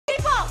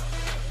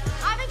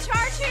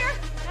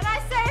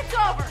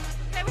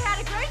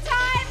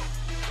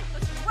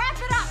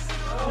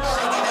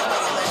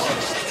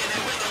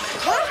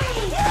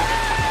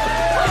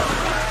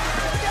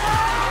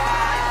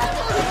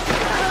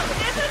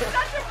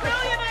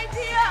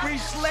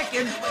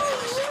slicking.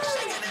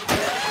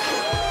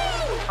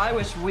 I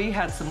wish we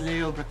had some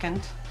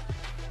lubricant.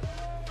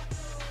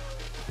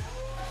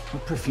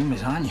 What perfume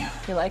is on you?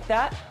 You like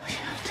that?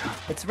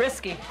 It's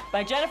Risky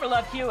by Jennifer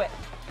Love Hewitt.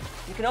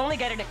 You can only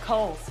get it at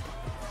Kohl's.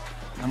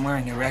 I'm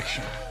wearing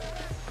Erection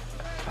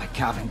by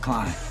Calvin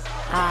Klein.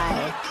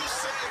 I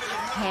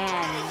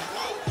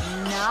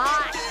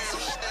cannot.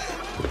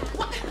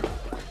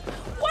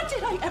 What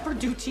did I ever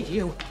do to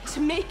you to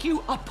make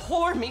you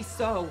abhor me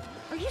so?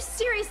 Are you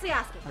seriously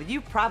asking? Well,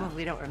 you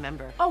probably don't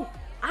remember. Oh,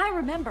 I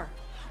remember.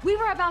 We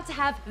were about to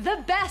have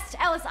the best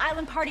Ellis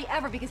Island party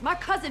ever because my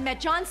cousin met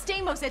John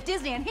Stamos at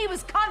Disney and he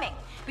was coming.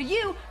 But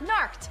you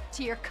narked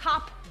to your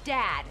cop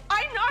dad.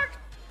 I narked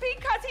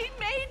because he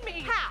made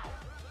me. How?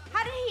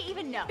 How did he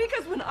even know?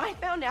 Because when I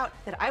found out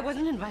that I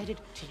wasn't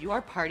invited to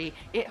your party,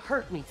 it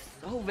hurt me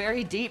so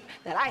very deep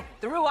that I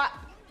threw up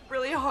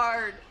really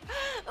hard.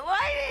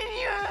 Why didn't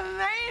you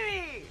invite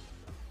me?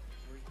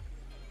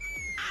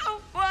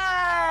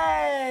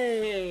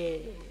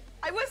 Why?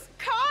 I was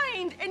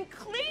kind and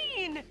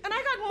clean, and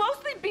I got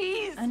mostly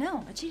B's. I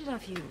know, I cheated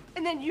off you.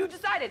 And then you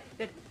decided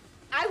that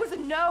I was a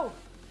no.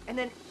 And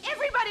then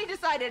everybody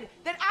decided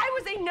that I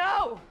was a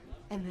no.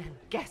 And then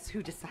guess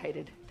who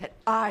decided that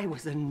I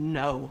was a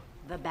no?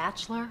 The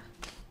Bachelor?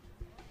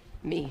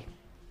 Me.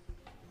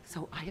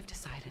 So I have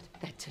decided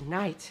that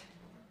tonight,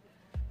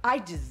 I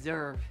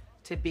deserve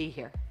to be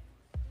here.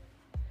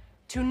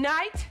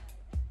 Tonight,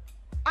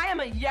 I am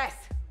a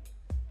yes.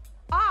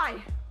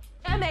 I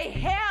am a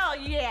hell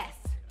yes.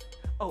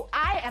 Oh,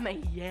 I am a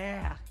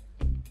yeah.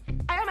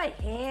 I am a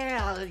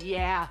hell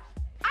yeah.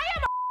 I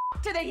am a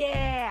to the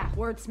yeah.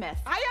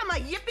 Wordsmith. I am a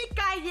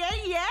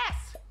yippee-ki-yay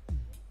yes.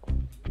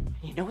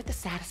 You know what the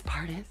saddest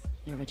part is?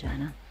 Your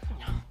vagina.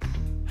 No.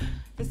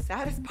 The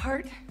saddest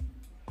part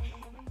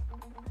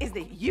is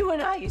that you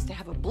and I used to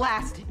have a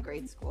blast in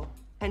grade school,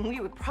 and we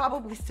would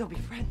probably still be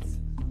friends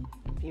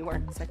if you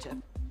weren't such a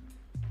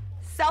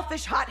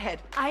selfish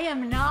hothead. I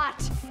am not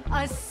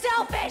a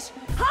selfish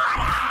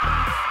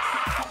hothead!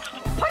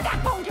 Put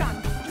that phone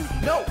down!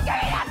 No! Give me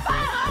that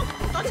phone!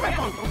 Don't touch my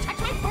phone! Don't touch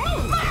my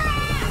phone!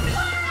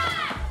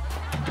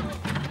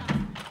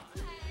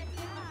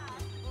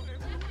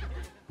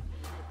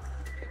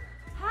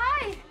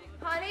 Hi,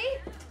 honey.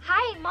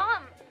 Hi,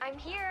 Mom. I'm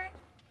here.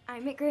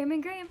 I'm at Graham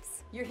and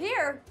Graham's. You're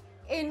here?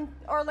 In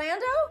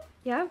Orlando?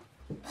 Yeah.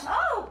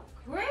 Oh,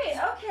 great,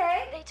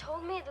 okay. They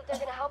told me that they're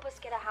gonna help us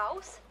get a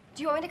house.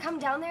 Do you want me to come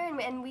down there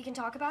and we can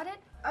talk about it?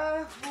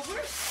 Well,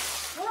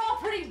 we're all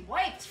pretty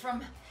wiped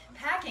from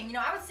packing. You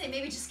know, I would say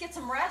maybe just get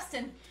some rest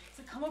and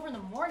come over in the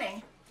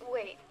morning.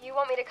 Wait, you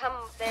want me to come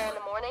there in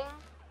the morning?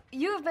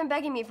 You have been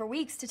begging me for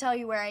weeks to tell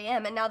you where I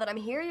am, and now that I'm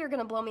here, you're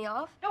gonna blow me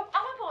off? No, I'm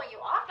not blowing you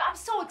off. I'm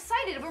so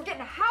excited. We're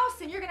getting a house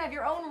and you're gonna have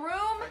your own room.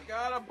 I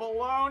got a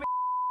baloney.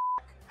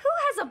 Who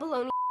has a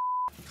baloney?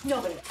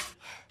 Nobody.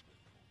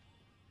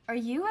 Are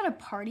you at a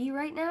party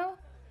right now?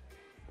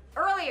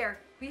 Earlier,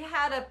 we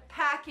had a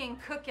packing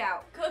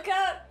cookout.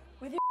 Cookout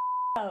with your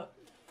out.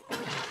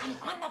 I'm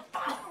on the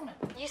phone.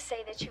 You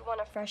say that you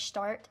want a fresh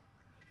start,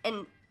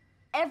 and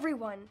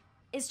everyone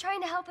is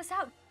trying to help us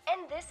out.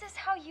 And this is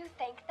how you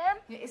thank them?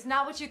 It's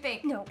not what you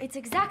think. No, it's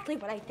exactly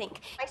what I think.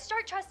 I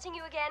start trusting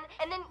you again,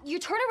 and then you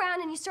turn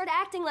around and you start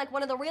acting like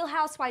one of the Real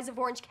Housewives of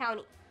Orange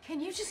County. Can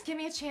you just give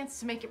me a chance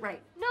to make it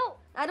right? No,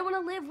 I don't want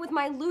to live with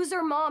my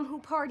loser mom who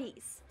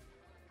parties.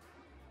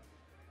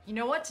 You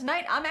know what?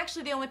 Tonight, I'm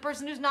actually the only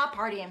person who's not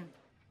partying.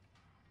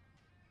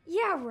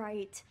 Yeah,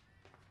 right.